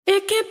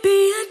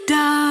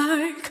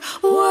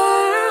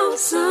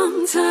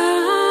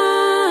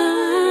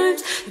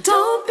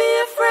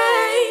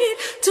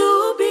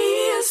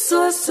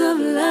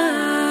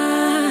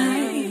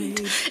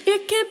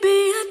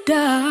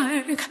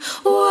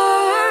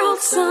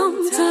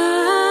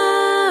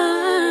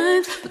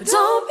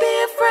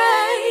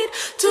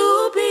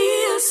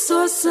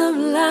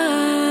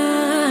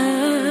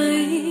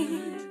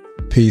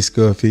Peace,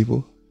 good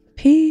people.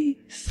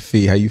 Peace.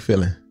 Fee, how you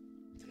feeling?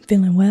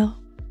 Feeling well.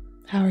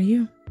 How are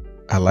you?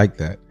 I like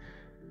that.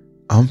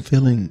 I'm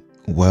feeling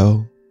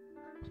well,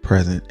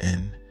 present,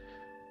 and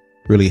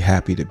really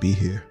happy to be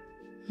here.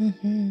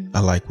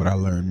 I like what I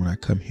learned when I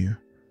come here.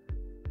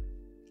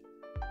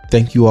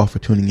 Thank you all for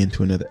tuning in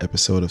to another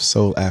episode of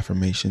Soul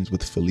Affirmations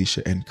with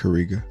Felicia and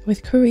Kariga.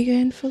 With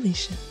Kariga and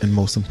Felicia. And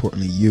most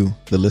importantly, you,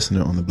 the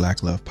listener on the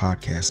Black Love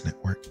Podcast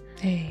Network.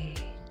 Hey.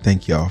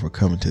 Thank y'all for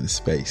coming to the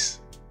space.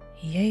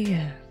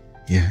 Yeah.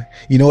 Yeah.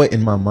 You know what?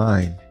 In my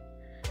mind,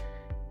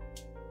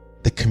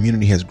 the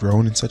community has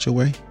grown in such a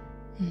way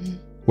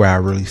where I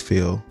really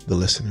feel the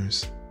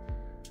listeners,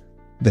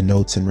 the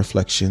notes and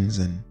reflections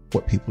and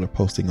what people are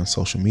posting on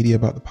social media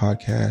about the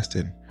podcast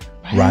and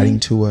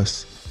writing to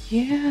us.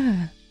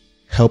 Yeah.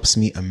 Helps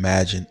me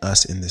imagine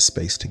us in this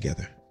space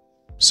together.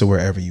 So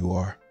wherever you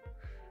are,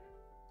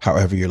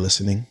 however you're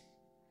listening,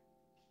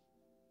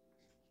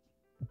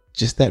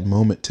 just that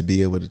moment to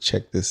be able to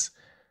check this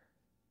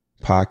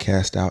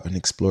podcast out and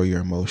explore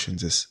your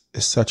emotions is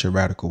such a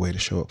radical way to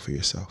show up for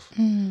yourself.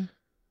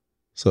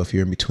 So if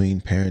you're in between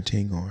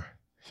parenting or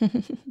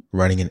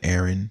running an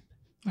errand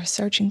or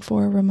searching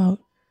for a remote.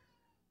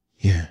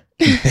 Yeah.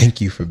 Thank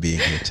you for being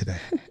here today.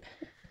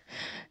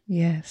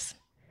 Yes.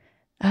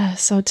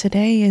 So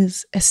today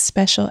is a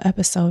special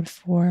episode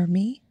for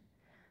me.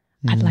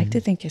 I'd like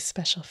to think it's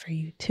special for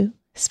you too.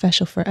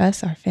 Special for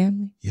us, our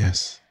family.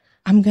 Yes.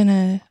 I'm going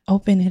to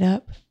open it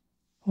up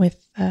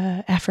with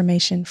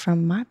affirmation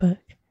from my book.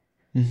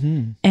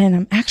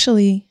 And I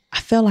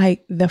feel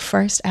like the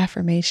first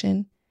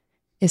affirmation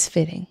is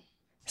fitting.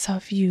 So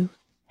if you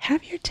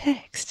have your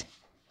text,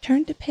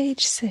 turn to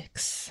page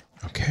 6.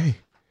 Okay.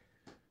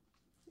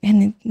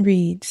 And it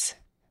reads,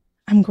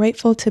 I'm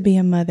grateful to be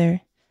a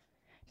mother,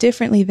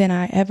 differently than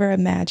I ever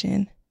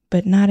imagined,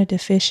 but not a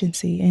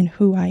deficiency in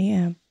who I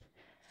am.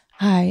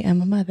 I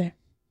am a mother.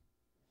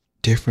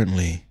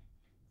 Differently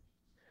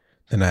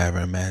than I ever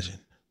imagined,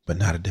 but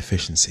not a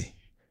deficiency.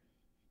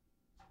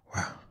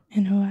 Wow.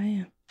 In who I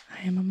am.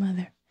 I am a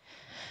mother.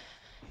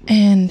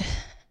 And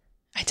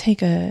I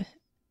take a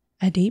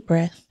deep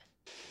breath.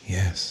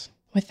 Yes.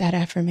 With that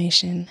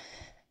affirmation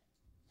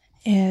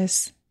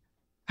as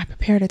I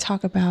prepare to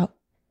talk about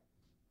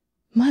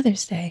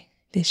Mother's Day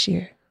this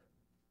year.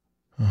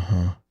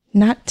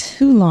 Not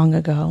too long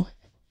ago,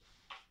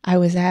 I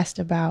was asked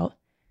about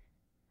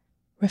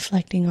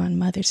reflecting on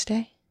Mother's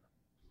Day.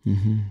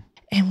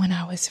 And when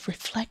I was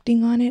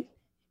reflecting on it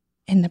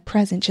in the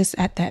present, just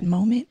at that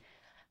moment,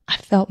 I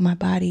felt my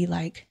body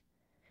like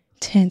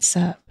tense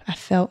up. I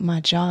felt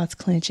my jaws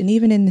clench. And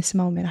even in this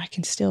moment, I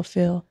can still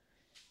feel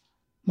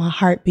my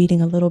heart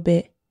beating a little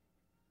bit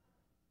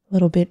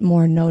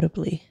more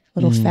notably, a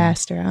little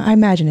faster. I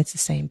imagine it's the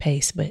same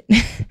pace, but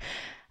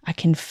I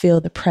can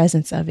feel the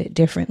presence of it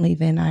differently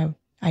than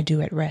I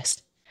do at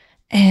rest.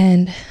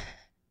 And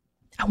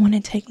I want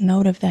to take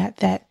note of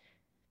that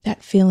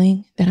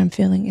feeling that I'm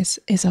feeling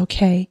is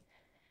okay.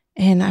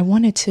 And I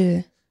wanted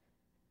to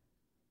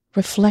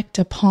reflect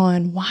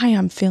upon why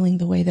I'm feeling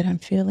the way that I'm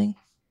feeling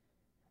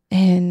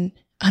and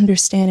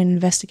understand and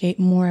investigate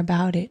more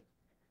about it.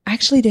 I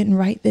actually didn't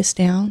write this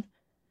down,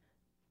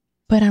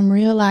 but I'm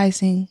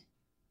realizing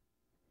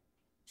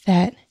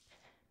that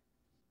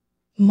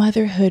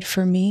motherhood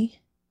for me,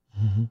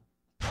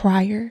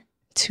 prior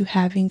to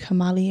having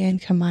Kamali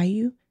and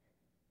Kamayu,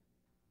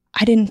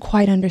 I didn't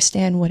quite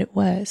understand what it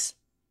was.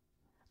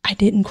 I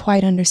didn't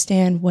quite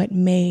understand what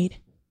made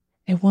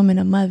a woman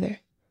a mother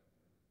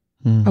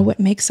or what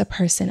makes a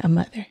person a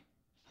mother.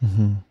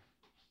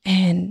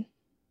 And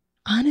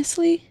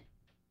honestly,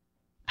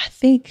 I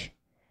think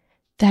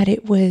that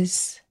it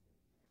was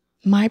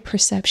my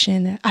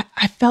perception.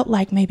 I felt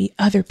like maybe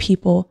other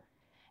people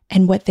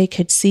and what they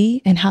could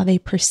see and how they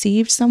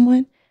perceived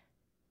someone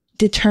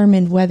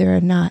determined whether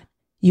or not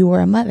you were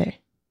a mother.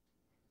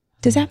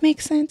 Does that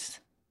make sense?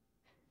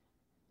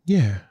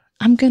 Yeah.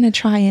 I'm going to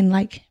try and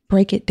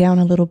break it down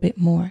a little bit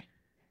more.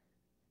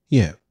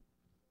 Yeah.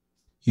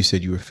 You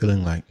said you were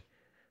feeling like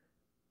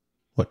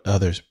what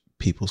others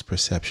people's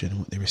perception,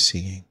 what they were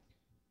seeing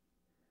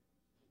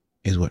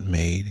is what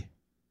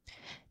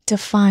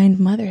defined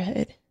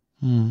motherhood.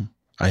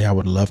 I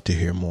would love to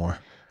hear more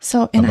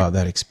about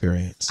that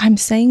experience. I'm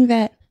saying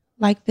that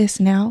like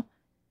this now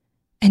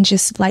and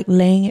just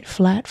laying it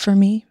flat for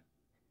me,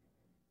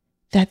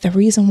 that the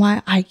reason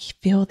why I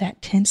feel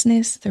that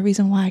tenseness, the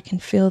reason why I can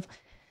feel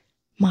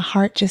my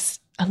heart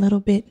just a little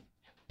bit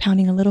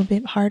pounding a little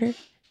bit harder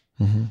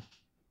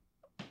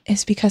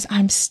is because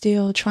I'm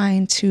still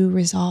trying to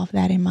resolve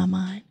that in my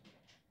mind.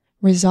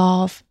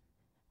 Resolve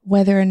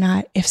whether or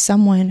not if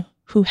someone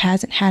who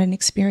hasn't had an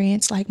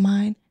experience like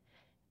mine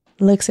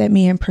looks at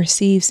me and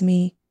perceives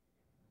me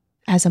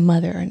as a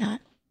mother or not.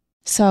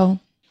 So,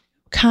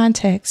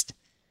 context,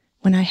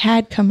 when I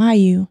had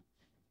Kamayu,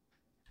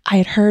 I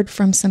had heard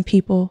from some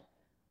people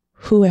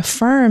who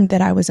affirmed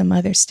that I was a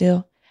mother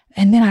still.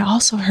 And then I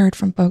also heard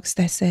from folks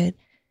that said,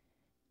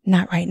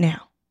 not right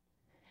now.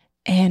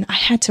 And I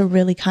had to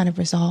really kind of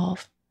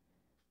resolve,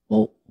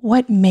 well,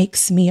 what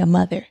makes me a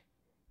mother?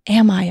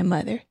 Am I a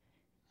mother?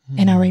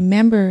 And I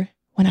remember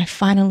when I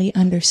finally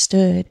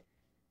understood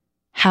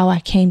how I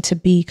came to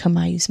be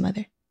Kamayu's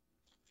mother.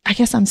 I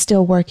guess I'm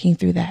still working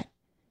through that.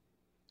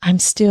 I'm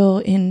still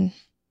in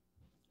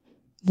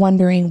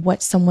wondering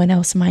what someone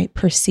else might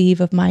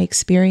perceive of my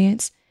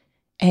experience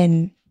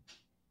and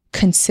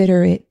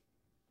consider it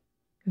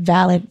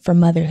valid for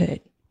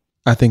motherhood.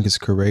 I think it's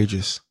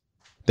courageous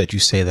that you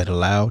say that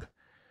aloud.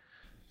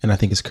 And I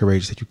think it's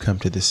courageous that you come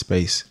to this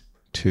space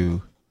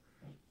to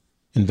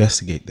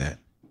investigate that.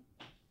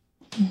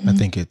 Mm-hmm. I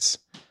think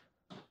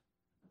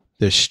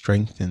there's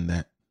strength in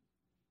that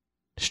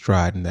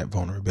stride and that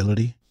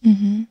vulnerability.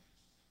 Mm-hmm.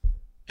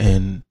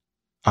 And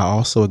I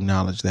also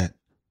acknowledge that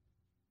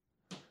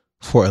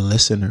for a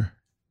listener,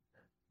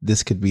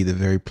 this could be the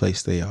very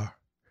place they are.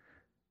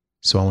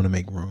 So I want to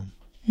make room.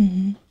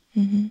 Mm-hmm.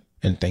 Mm-hmm.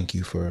 And thank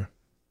you for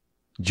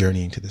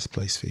journeying to this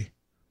place, Fee.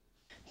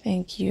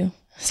 Thank you.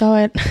 So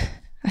I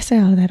say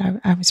all of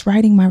that. I was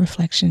writing my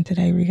reflection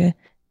today, Riga,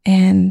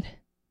 and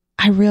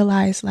I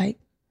realized like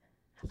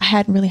I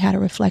hadn't really had a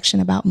reflection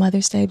about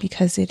Mother's Day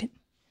because it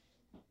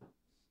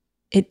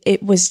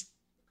was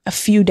a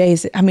few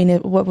days. I mean,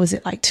 what was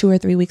it, like 2 or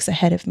 3 weeks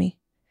ahead of me?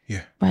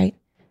 Yeah. Right.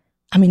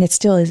 I mean, it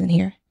still isn't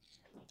here.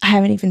 I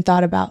haven't even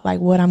thought about like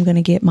what I'm going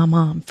to get my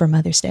mom for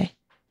Mother's Day.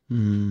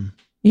 Mm.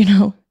 You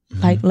know,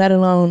 like let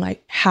alone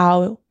like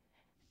how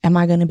am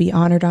I going to be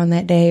honored on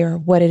that day or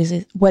what it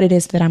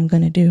is that I'm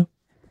going to do.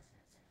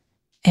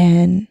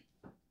 And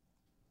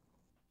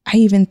I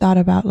even thought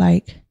about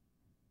like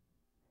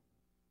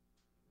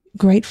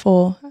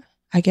grateful,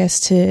 I guess,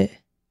 to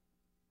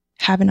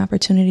have an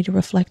opportunity to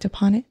reflect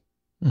upon it,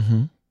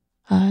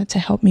 to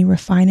help me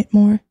refine it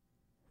more.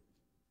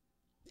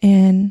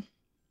 And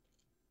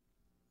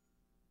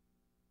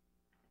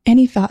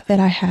any thought that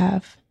I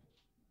have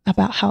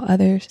about how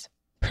others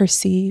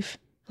perceive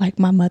like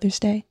my Mother's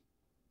Day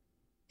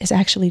is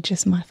actually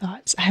just my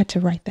thoughts. I had to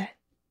write that.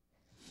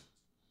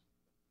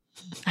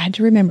 I had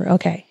to remember,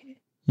 okay,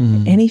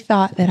 any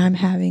thought that I'm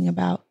having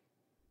about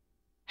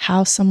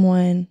how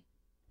someone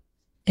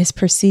is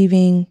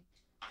perceiving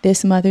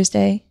this Mother's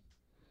Day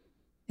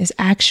is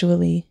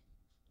actually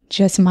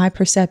just my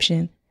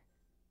perception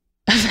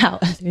of how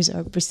others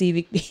are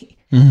perceiving me.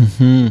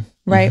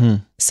 Right?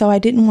 Mm-hmm. So I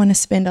didn't want to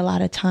spend a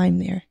lot of time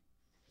there.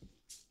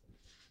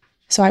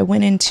 So I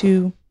went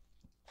into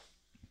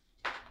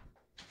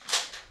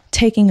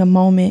taking a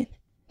moment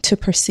to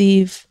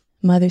perceive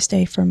Mother's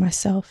Day for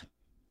myself.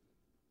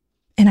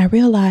 And I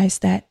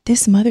realized that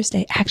this Mother's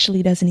Day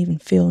actually doesn't even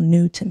feel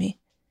new to me.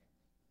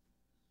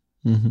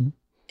 Mm-hmm.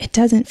 It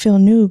doesn't feel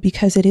new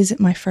because it isn't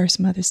my first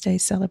Mother's Day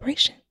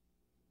celebration.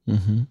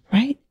 Mm-hmm.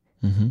 Right?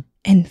 Mm-hmm.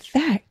 In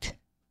fact,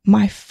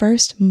 my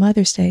first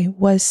Mother's Day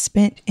was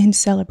spent in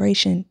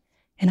celebration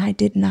and I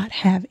did not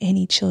have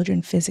any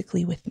children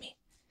physically with me.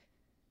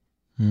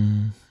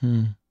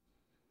 Mm-hmm.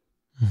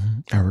 Mm-hmm.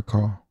 I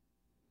recall.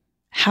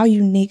 How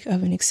unique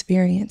of an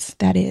experience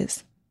that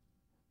is.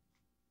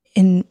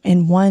 And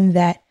one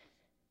that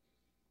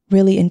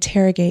really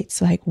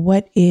interrogates like,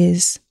 what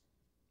is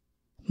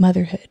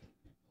motherhood?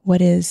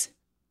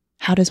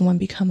 How does one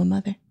become a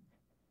mother?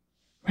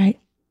 Right?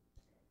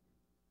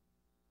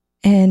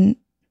 And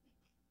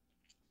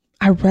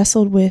I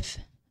wrestled with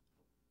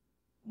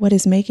what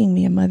is making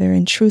me a mother.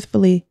 And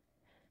truthfully,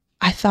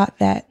 I thought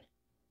that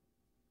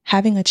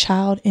having a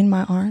child in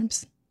my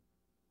arms,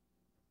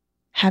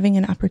 having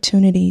an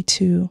opportunity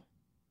to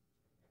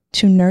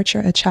nurture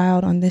a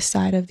child on this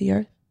side of the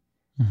earth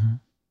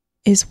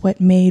is what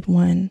made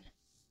one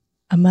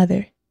a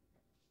mother.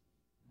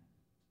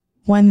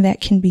 One that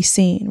can be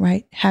seen,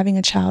 right? Having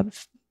a child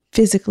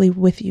physically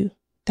with you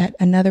that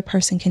another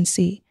person can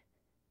see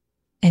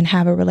and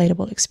have a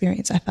relatable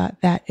experience. I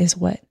thought that is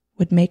what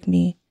would make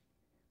me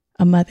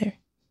a mother.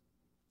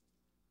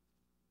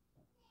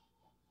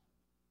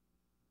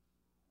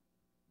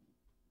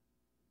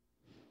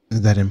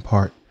 Is that in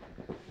part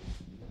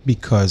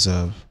because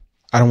of,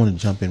 I don't want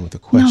to jump in with a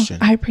question.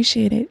 No, I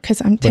appreciate it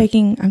because I'm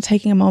taking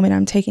a moment.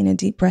 I'm taking a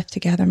deep breath to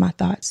gather my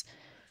thoughts.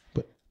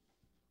 But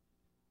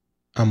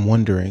I'm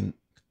wondering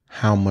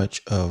how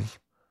much of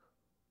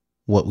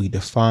what we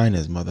define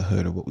as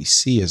motherhood or what we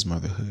see as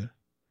motherhood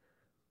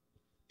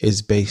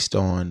is based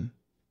on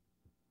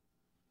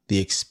the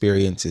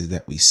experiences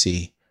that we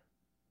see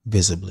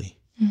visibly.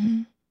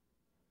 Mm-hmm.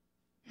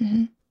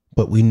 Mm-hmm.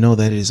 But we know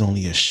that it is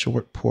only a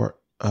short part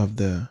of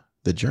the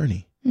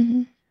journey.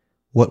 Mm-hmm.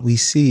 What we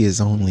see is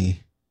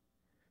only,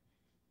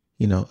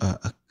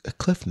 a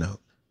cliff note.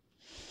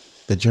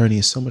 The journey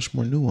is so much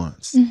more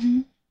nuanced.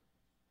 Mm-hmm.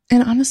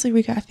 And honestly,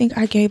 Rika, I think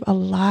I gave a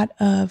lot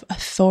of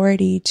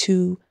authority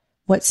to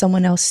what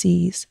someone else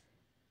sees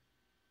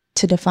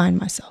to define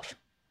myself.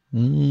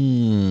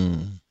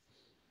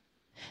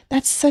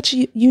 That's such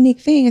a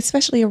unique thing,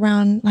 especially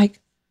around like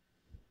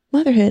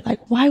motherhood.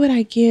 Like, why would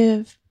I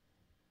give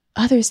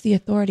others the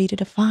authority to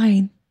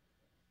define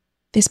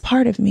this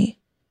part of me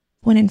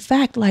when in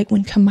fact, like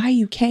when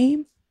Kamayu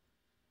came,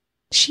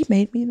 she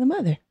made me the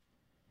mother.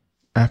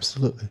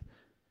 Absolutely.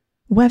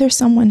 Whether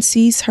someone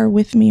sees her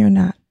with me or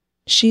not,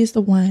 she is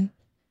the one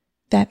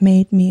that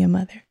made me a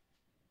mother.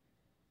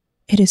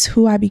 It is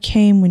who I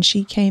became when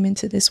she came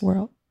into this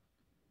world.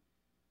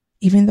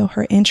 Even though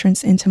her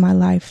entrance into my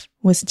life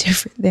was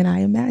different than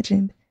I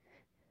imagined,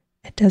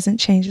 it doesn't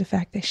change the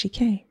fact that she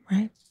came,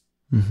 right?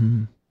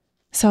 Mm-hmm.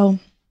 So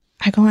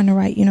I go on to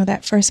write,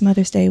 that first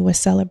Mother's Day was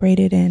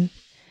celebrated in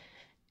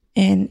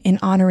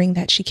honoring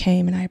that she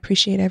came. And I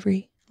appreciate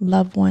every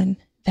loved one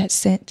that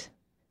sent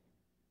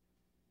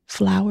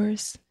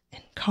flowers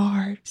and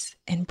cards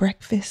and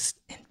breakfast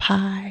and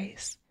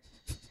pies,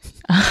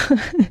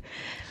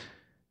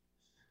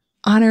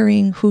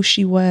 honoring who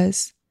she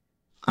was,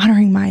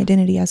 honoring my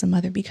identity as a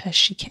mother because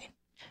she came.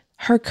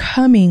 Her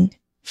coming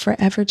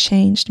forever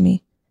changed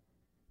me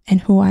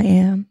and who I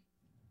am.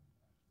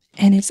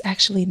 And it's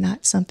actually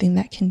not something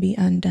that can be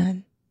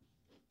undone.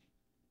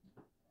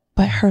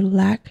 But her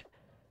lack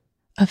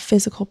of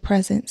physical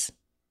presence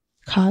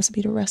caused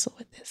me to wrestle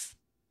with this.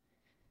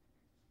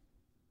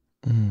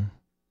 Mm.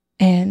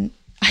 And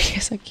I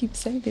guess I keep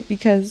saying it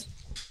because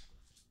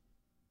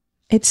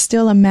it's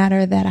still a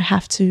matter that I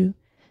have to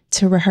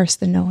rehearse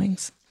the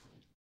knowings.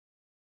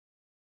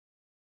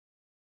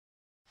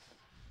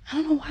 I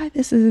don't know why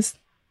this is.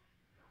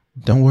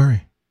 Don't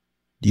worry.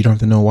 You don't have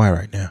to know why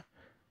right now.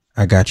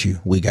 I got you.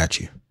 We got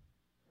you.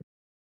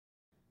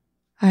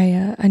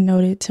 I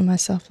noted to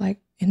myself, like,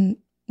 in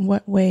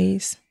what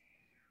ways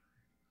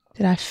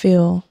did I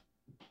feel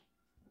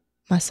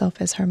myself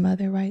as her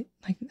mother, right?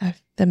 Like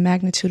the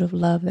magnitude of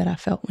love that I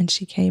felt when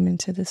she came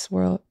into this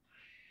world.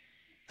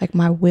 Like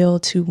my will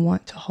to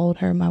want to hold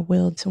her, my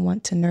will to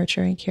want to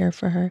nurture and care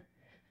for her.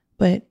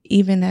 But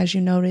even as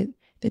you noted,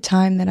 the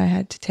time that I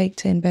had to take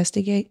to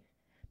investigate,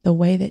 the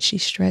way that she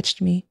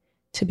stretched me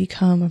to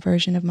become a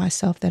version of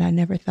myself that I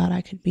never thought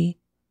I could be.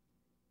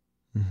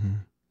 Mm-hmm.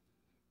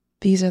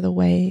 These are the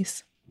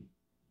ways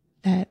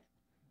that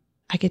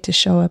I get to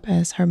show up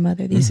as her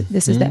mother. This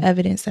is the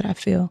evidence that I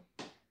feel,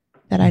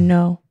 that I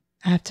know.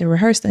 I have to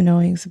rehearse the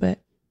knowings, but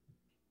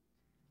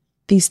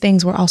these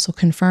things were also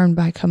confirmed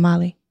by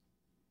Kamali.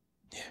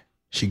 Yeah,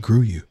 she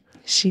grew you.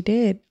 She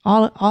did.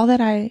 All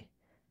that I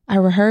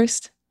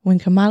rehearsed when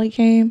Kamali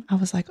came, I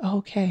was like, oh,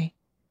 okay.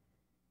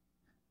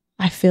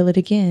 I feel it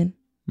again.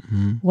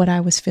 Mm-hmm. What I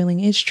was feeling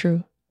is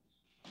true,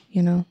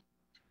 And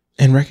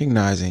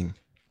recognizing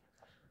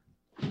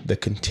the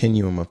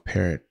continuum of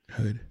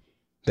parenthood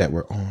that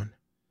we're on.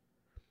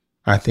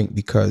 I think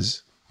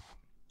because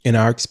in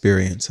our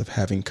experience of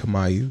having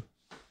Kamayu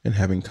and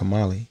having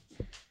Kamali,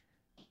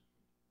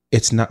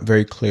 it's not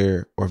very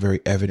clear or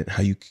very evident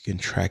how you can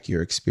track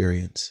your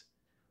experience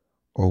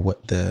or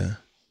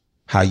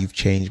how you've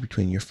changed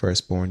between your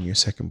firstborn and your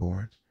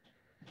secondborn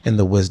and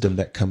the wisdom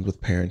that comes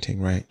with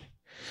parenting, right?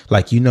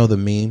 Like, the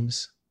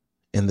memes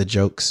and the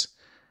jokes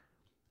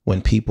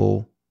when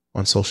people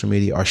on social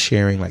media are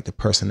sharing like the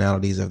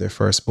personalities of their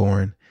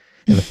firstborn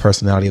and the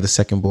personality of the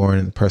secondborn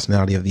and the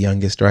personality of the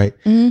youngest, right?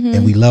 Mm-hmm.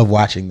 And we love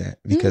watching that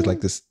because like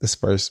this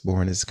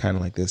firstborn is kind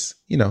of like this,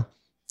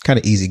 kind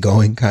of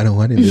easygoing kind of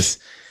one.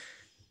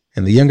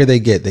 And the younger they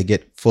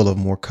get full of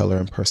more color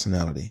and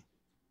personality.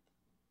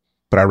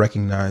 But I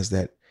recognize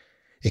that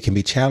it can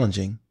be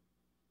challenging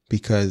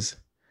because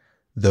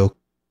though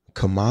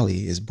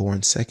Kamali is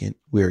born second,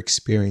 we're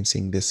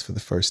experiencing this for the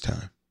first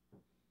time.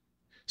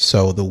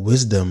 So the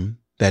wisdom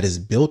that is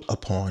built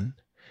upon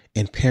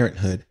in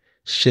parenthood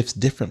shifts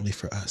differently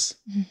for us.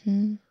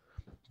 Mm-hmm.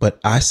 But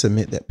I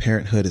submit that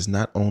parenthood is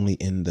not only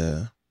in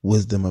the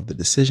wisdom of the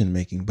decision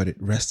making, but it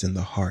rests in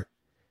the heart.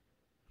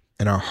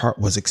 And our heart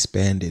was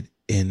expanded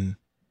in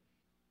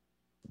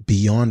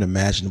beyond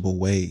imaginable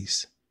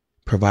ways,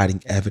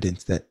 providing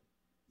evidence that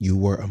you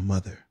were a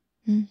mother.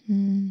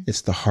 Mm-hmm.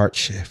 It's the heart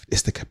shift.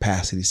 It's the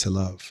capacity to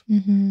love.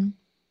 Mm-hmm.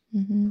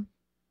 Mm-hmm.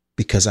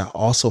 Because I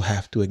also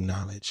have to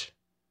acknowledge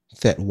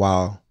that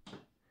while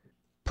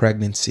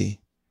pregnancy,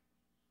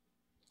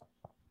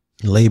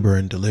 labor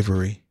and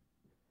delivery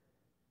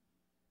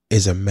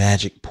is a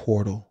magic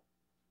portal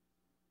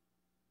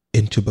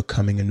into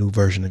becoming a new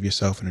version of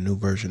yourself and a new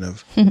version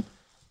of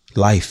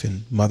life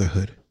and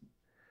motherhood,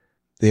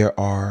 there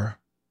are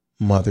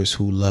mothers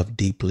who love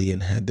deeply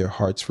and had their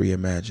hearts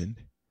reimagined,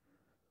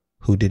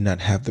 who did not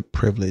have the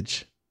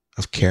privilege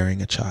of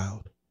carrying a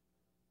child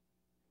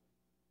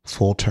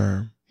full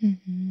term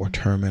or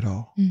term at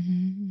all.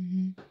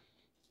 And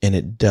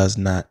it does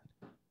not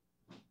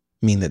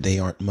mean that they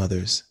aren't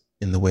mothers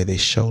in the way they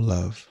show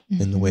love,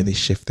 in the way they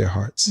shift their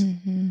hearts.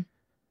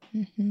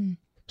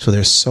 So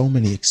there's so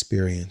many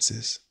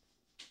experiences,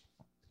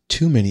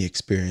 too many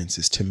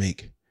experiences to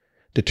make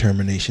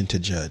determination to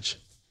judge.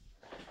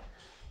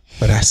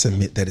 But I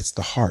submit that it's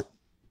the heart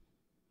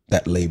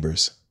that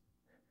labors.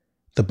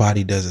 The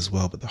body does as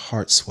well, but the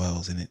heart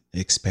swells and it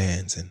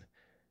expands. And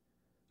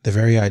the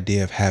very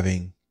idea of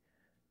having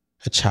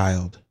a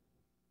child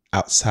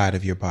outside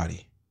of your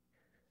body,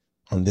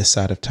 on this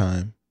side of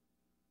time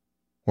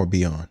or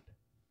beyond,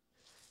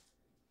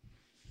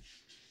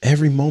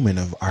 every moment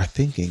of our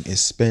thinking is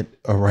spent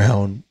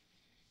around,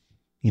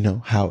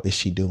 how is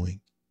she doing?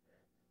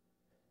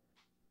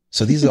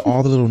 So these are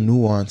all the little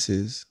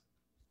nuances,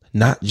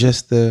 not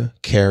just the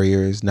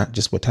carriers, not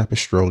just what type of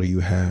stroller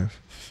you have,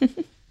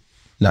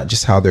 not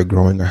just how they're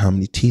growing or how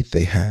many teeth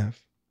they have,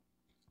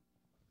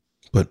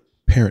 but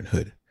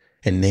parenthood,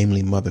 and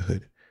namely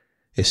motherhood,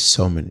 is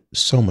so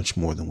much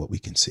more than what we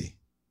can see.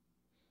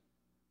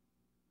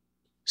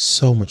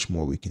 So much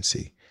more we can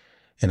see.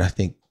 And I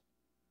think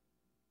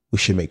we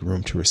should make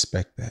room to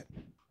respect that.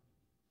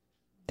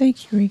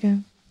 Thank you, Rico.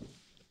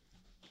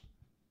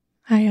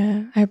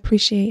 I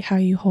appreciate how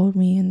you hold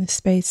me in this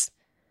space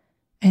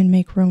and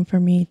make room for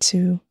me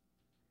to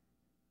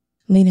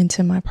lean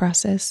into my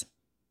process,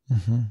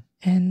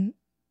 and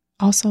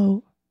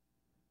also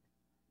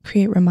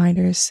create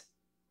reminders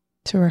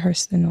to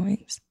rehearse the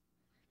noise.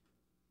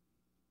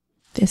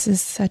 This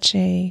is such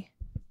a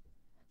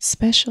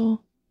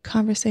special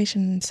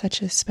conversation and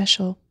such a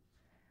special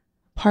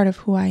part of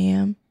who I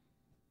am,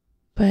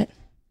 but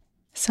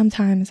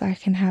sometimes I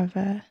can have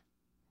a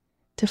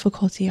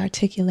difficulty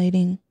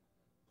articulating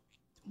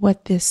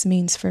what this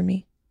means for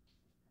me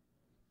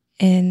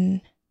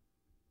and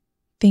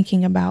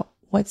thinking about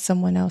what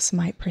someone else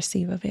might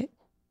perceive of it.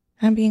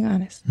 I'm being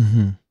honest.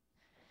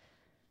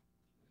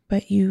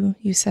 But you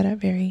set up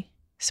very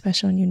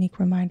special and unique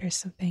reminders,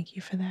 so thank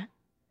you for that.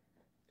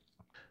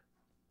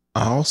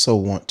 I also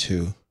want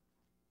to,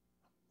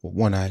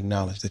 I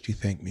acknowledge that you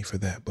thank me for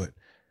that, but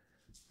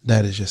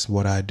that is just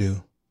what I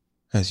do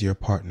as your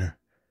partner,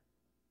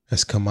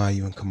 as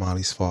Kamayu and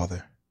Kamali's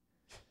father.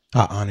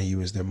 I honor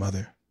you as their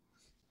mother.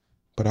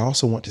 But I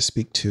also want to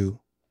speak to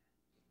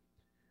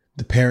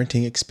the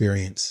parenting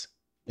experience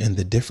and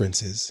the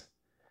differences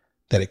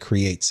that it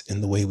creates in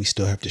the way we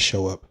still have to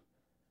show up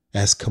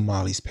as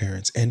Kamali's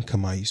parents and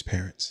Kamayu's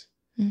parents.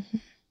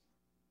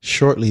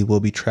 Shortly, we'll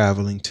be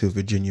traveling to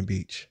Virginia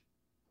Beach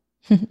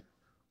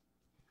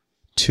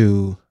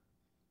to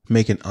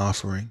make an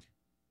offering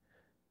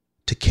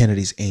to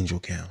Kennedy's angel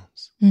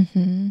gowns.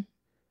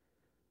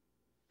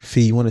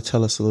 Fee, you want to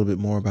tell us a little bit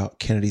more about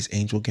Kennedy's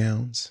angel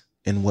gowns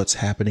and what's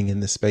happening in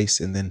this space?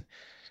 And then,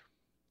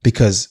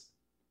 because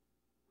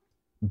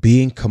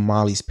being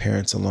Kamali's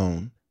parents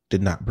alone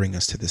did not bring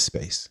us to this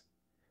space.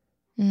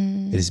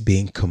 It is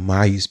being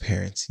Kamayu's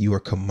parents. You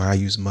are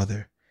Kamayu's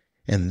mother,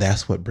 and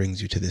that's what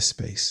brings you to this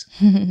space.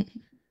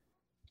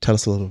 Tell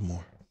us a little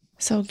more.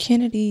 So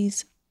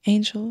Kennedy's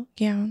Angel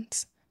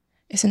Gowns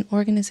is an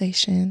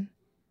organization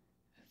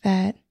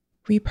that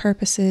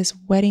repurposes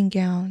wedding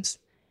gowns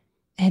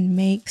and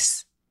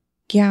makes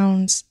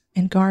gowns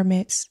and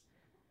garments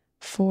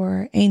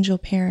for angel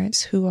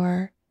parents who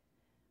are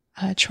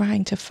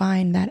trying to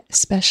find that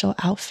special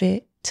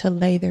outfit to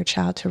lay their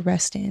child to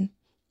rest in.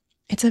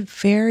 It's a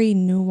very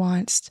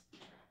nuanced.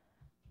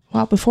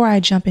 Well, before I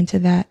jump into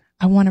that,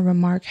 I want to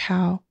remark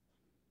how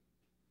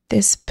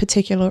this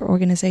particular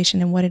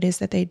organization and what it is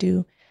that they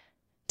do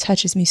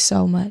touches me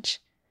so much.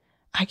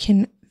 I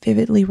can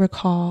vividly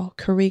recall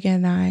Kariga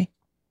and I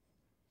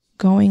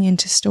going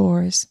into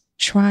stores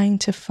trying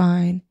to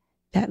find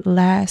that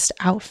last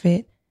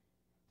outfit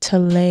to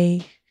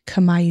lay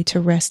Kamayu to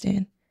rest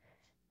in.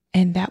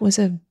 And that was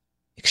an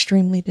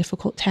extremely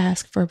difficult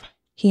task for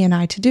he and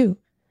I to do.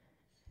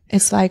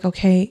 It's like,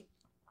 okay,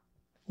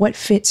 what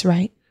fits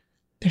right?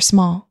 They're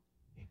small.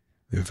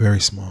 They're very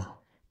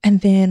small.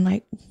 And then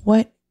like,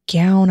 what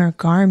gown or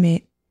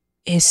garment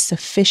is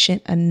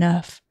sufficient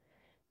enough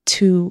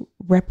to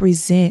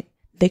represent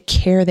the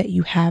care that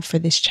you have for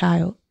this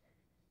child?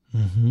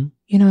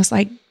 You know, it's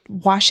like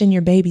washing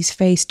your baby's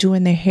face,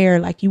 doing their hair.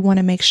 Like you want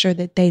to make sure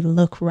that they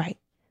look right,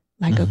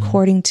 like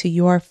according to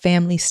your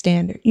family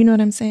standard. You know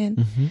what I'm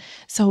saying?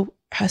 So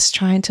us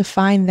trying to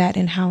find that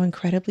and how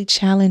incredibly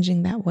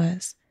challenging that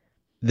was.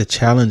 The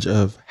challenge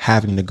of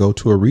having to go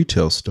to a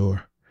retail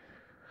store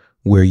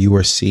where you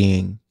are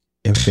seeing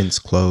infants'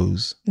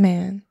 clothes,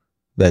 man,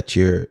 that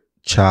your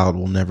child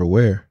will never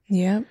wear.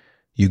 Yeah.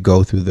 You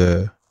go through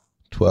the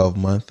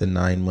 12-month, the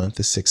 9-month,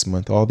 the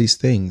 6-month, all these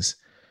things.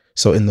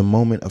 So in the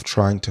moment of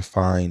trying to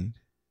find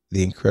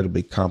the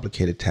incredibly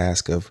complicated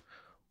task of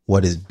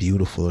what is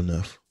beautiful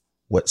enough,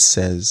 what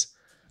says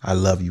I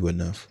love you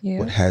enough,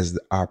 what has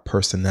our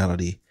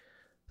personality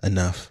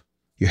enough,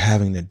 you're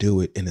having to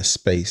do it in a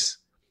space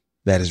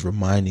that is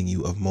reminding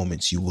you of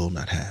moments you will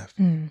not have.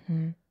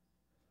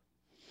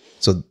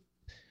 So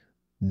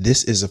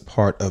this is a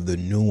part of the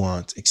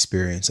nuanced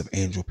experience of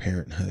angel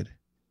parenthood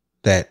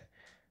that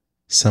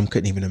some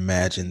couldn't even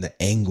imagine, the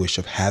anguish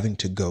of having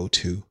to go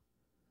to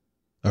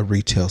a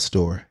retail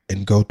store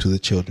and go to the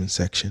children's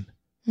section.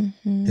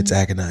 It's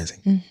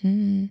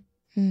agonizing.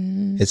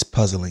 It's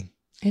puzzling.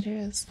 It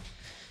is.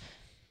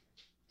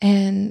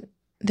 And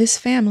this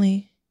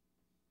family,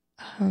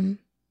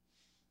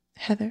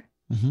 Heather,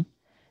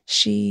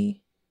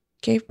 she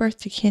gave birth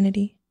to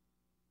Kennedy,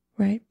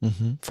 right?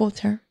 Full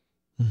term.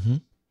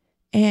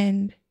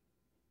 And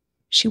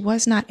she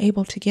was not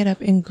able to get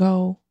up and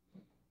go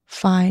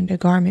find a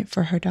garment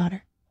for her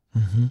daughter.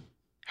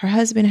 Her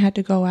husband had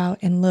to go out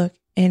and look,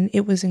 and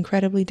it was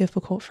incredibly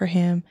difficult for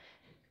him.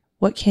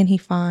 What can he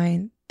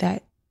find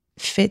that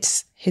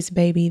fits his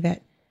baby,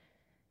 that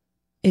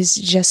is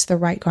just the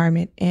right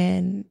garment?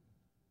 And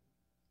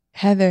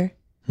Heather,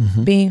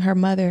 being her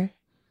mother,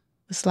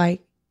 was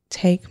like,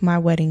 take my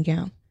wedding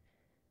gown.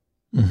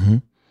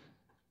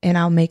 and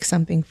I'll make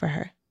something for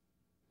her.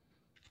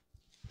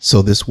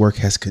 So this work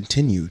has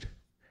continued,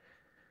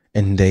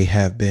 and they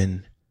have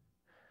been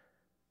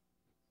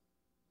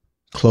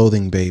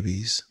clothing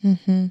babies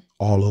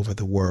all over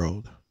the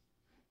world,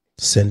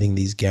 sending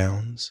these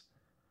gowns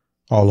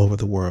all over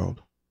the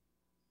world,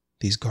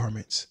 these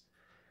garments.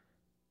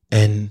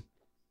 And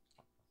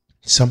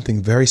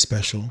something very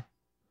special,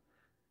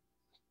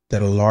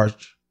 that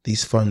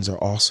these funds are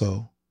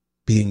also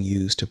being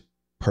used to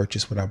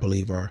purchase what I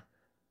believe are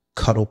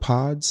cuddle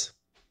pods.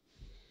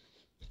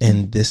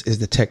 And this is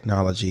the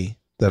technology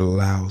that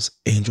allows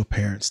angel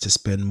parents to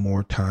spend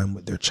more time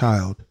with their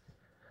child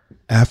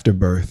after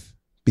birth,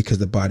 because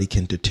the body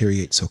can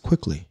deteriorate so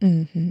quickly.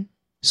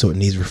 So it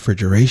needs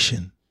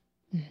refrigeration.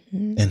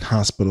 And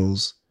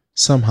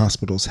some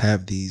hospitals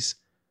have these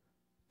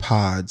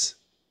pods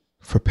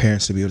for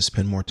parents to be able to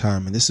spend more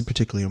time. And this is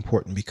particularly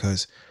important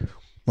because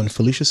when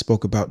Felicia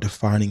spoke about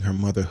defining her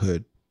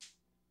motherhood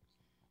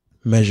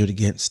measured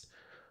against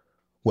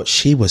what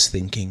she was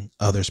thinking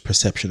others'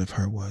 perception of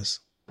her was,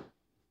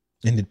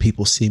 and did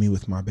people see me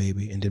with my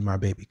baby, and did my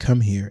baby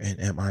come here, and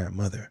am I a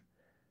mother?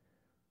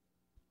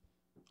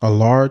 A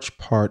large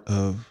part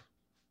of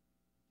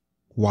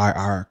why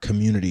our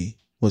community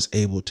was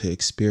able to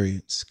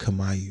experience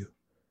Kamayu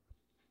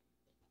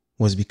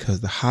was because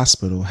the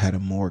hospital had a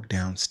morgue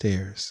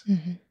downstairs.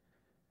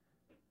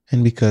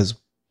 And because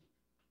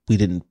we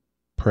didn't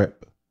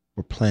prep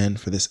or plan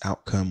for this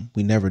outcome,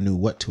 we never knew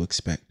what to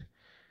expect.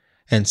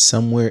 And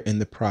somewhere in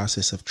the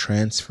process of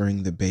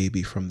transferring the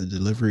baby from the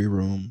delivery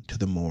room to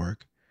the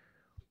morgue,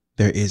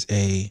 there is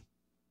a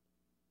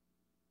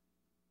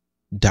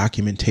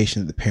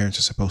documentation that the parents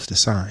are supposed to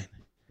sign.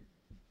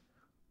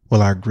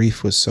 Well, our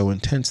grief was so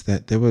intense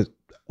that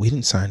we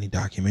didn't sign any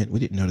document. We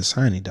didn't know to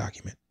sign any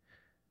document.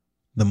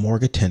 The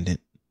morgue attendant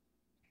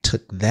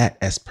took that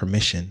as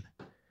permission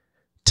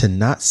to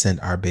not send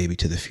our baby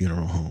to the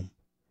funeral home,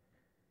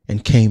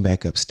 and came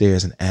back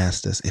upstairs and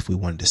asked us if we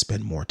wanted to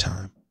spend more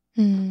time.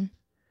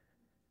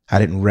 I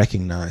didn't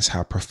recognize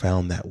how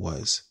profound that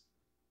was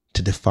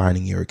to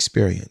defining your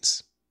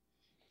experience.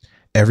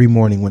 Every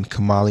morning when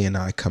Kamali and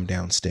I come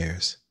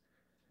downstairs,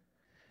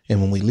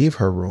 and when we leave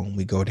her room,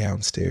 we go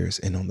downstairs,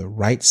 and on the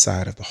right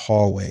side of the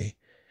hallway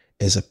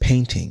is a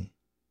painting,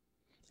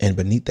 and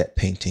beneath that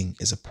painting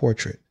is a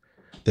portrait.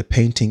 The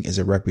painting is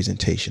a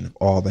representation of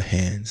all the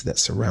hands that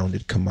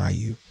surrounded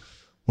Kamayu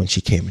when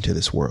she came into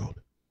this world.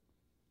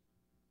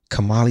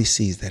 Kamali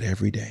sees that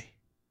every day,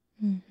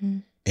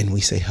 and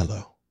we say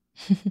hello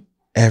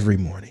every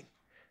morning.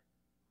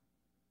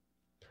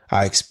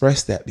 I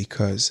express that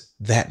because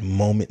that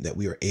moment that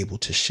we were able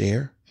to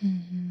share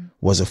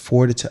was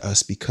afforded to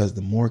us because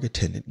the morgue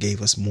attendant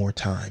gave us more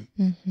time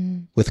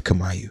with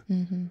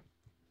Kamayu.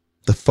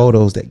 The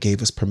photos that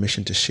gave us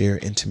permission to share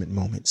intimate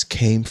moments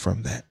came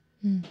from that.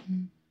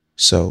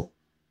 So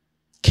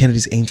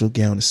Kennedy's angel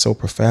gown is so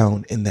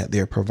profound in that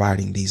they're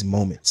providing these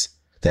moments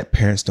that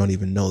parents don't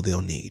even know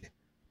they'll need.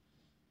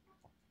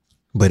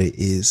 But it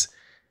is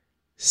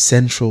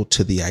central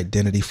to the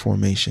identity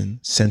formation,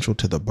 central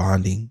to the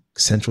bonding,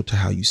 central to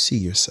how you see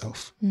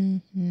yourself.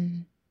 And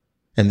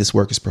this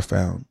work is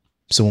profound.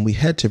 So when we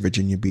head to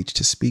Virginia Beach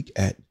to speak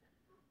at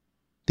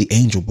the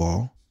Angel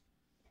Ball,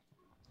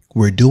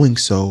 we're doing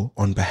so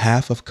on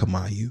behalf of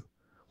Kamayu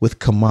with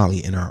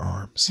Kamali in our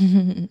arms.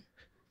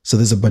 So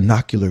there's a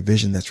binocular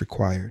vision that's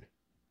required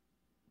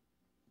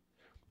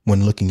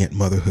when looking at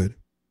motherhood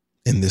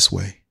in this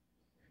way.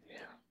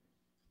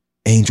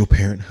 Angel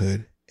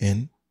parenthood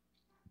and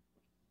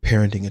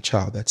parenting a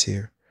child that's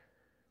here.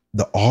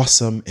 The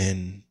awesome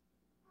and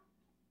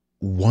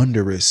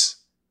wondrous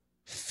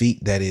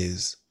feat that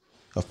is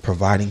of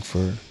providing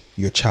for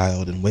your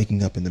child and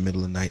waking up in the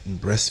middle of the night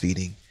and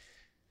breastfeeding.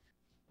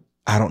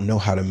 I don't know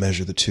how to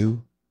measure the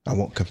two. I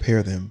won't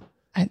compare them.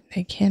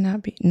 They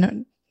cannot be.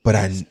 No. But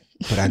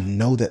I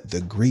know that the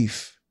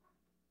grief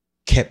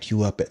kept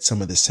you up at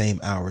some of the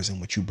same hours in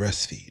which you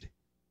breastfeed.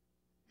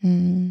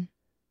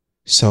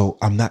 So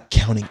I'm not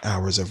counting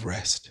hours of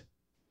rest.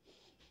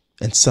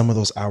 And some of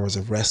those hours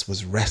of rest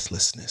was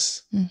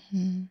restlessness.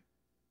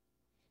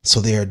 So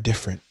they are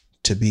different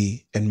to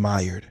be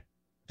admired.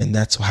 And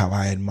that's how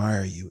I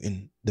admire you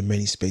in the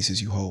many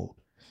spaces you hold.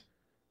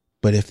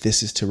 But if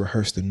this is to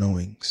rehearse the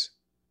knowings,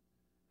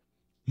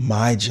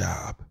 my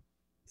job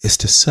is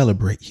to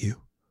celebrate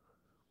you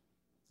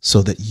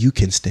so that you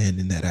can stand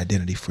in that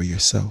identity for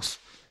yourself.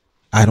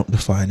 I don't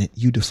define it.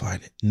 You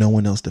define it. No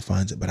one else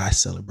defines it, but I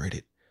celebrate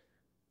it.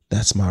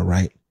 That's my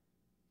right.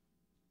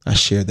 I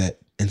share that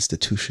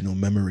institutional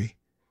memory.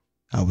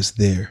 I was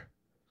there,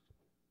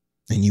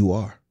 and you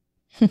are.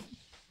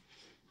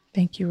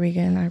 Thank you,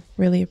 Regan. I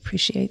really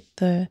appreciate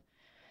the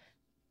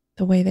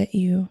way that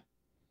you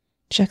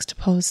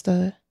juxtapose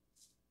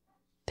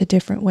the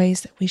different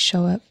ways that we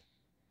show up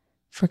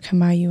for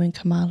Kamayu and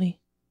Kamali.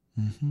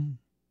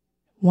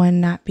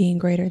 One not being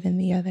greater than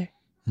the other,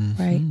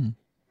 right?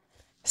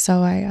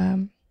 So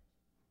I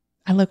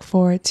look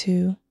forward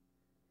to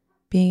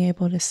being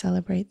able to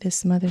celebrate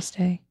this Mother's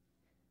Day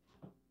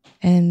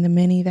and the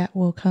many that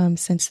will come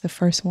since the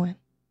first one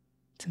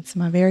since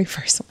my very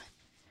first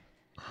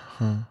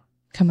one.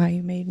 Kamau,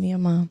 you made me a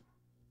mom.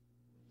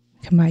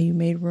 Kamau, you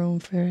made room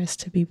for us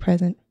to be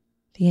present.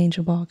 The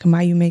angel ball.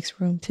 Kamau, you makes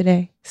room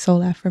today.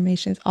 Soul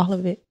affirmations, all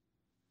of it.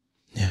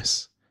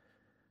 Yes.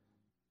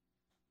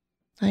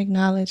 I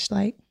acknowledge,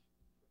 like,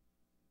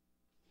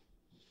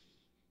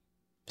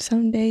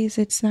 some days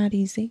it's not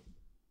easy.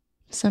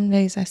 Some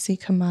days I see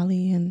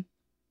Kamali and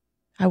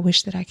I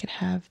wish that I could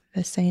have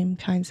the same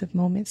kinds of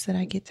moments that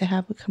I get to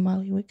have with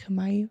Kamali, with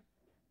Kamayu.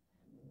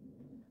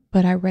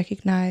 But I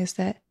recognize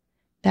that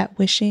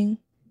wishing,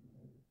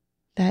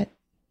 that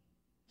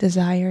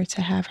desire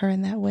to have her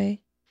in that way,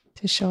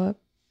 to show up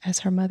as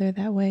her mother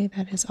that way,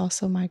 that is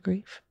also my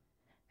grief.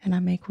 And I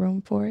make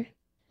room for it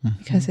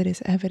because it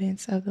is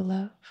evidence of the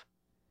love.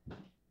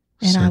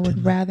 And certainly. I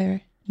would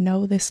rather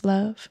know this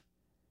love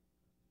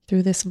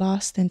through this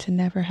loss than to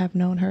never have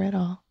known her at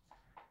all.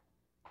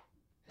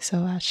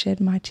 So I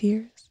shed my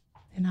tears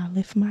and I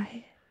lift my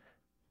head.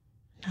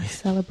 I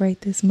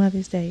celebrate this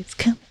Mother's Day. It's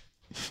coming.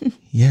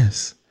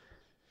 Yes.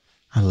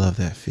 I love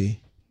that,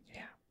 Fee.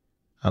 Yeah.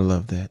 I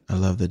love that. I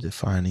love the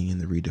defining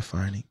and the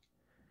redefining.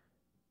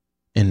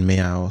 And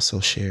may I also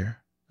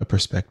share a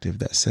perspective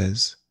that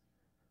says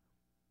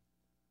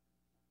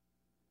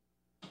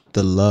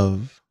the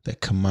love that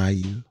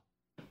Kamayu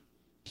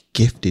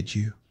gifted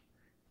you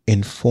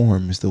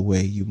informs the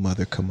way you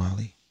mother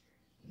Kamali.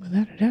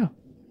 Without a doubt.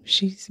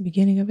 She's the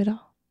beginning of it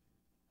all.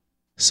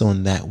 So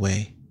in that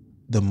way,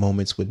 the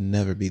moments would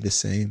never be the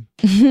same.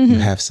 You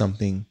have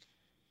something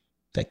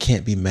that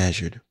can't be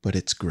measured, but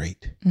it's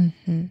great.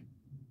 Mm-hmm.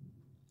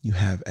 You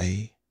have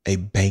a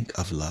bank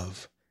of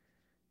love.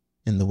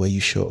 And the way you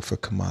show up for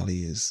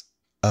Kamali is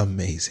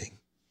amazing.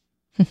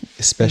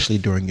 Especially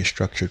during your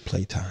structured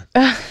playtime.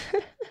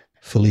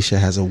 Felicia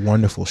has a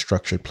wonderful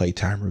structured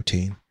playtime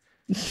routine.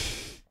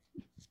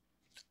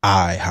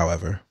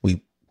 However,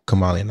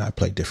 Kamali and I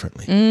play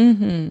differently.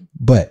 Mm-hmm.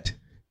 But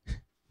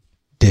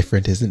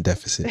different isn't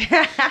deficit.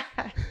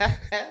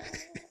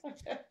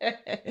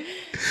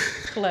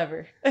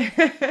 Clever.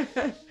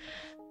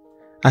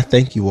 I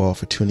thank you all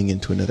for tuning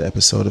into another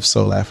episode of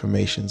Soul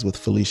Affirmations with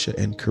Felicia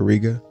and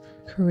Kariga.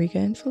 Kariga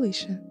and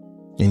Felicia.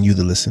 And you,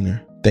 the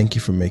listener, thank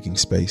you for making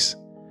space.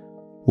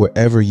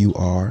 Wherever you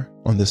are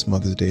on this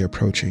Mother's Day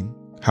approaching,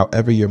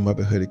 however your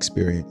motherhood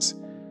experience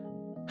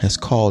has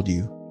called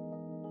you,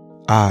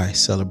 I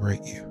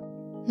celebrate you.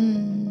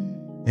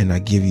 And I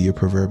give you your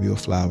proverbial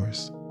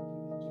flowers.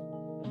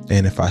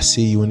 And if I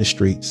see you in the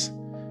streets,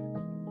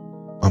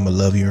 I'm going to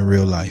love you in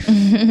real life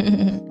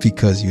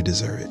because you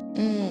deserve it.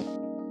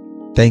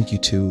 Thank you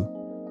to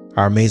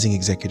our amazing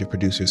executive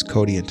producers,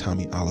 Cody and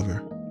Tommy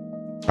Oliver,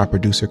 our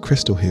producer,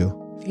 Crystal Hill.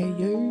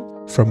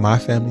 From my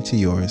family to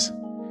yours,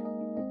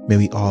 may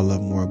we all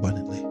love more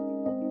abundantly.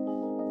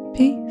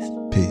 Peace.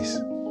 Peace.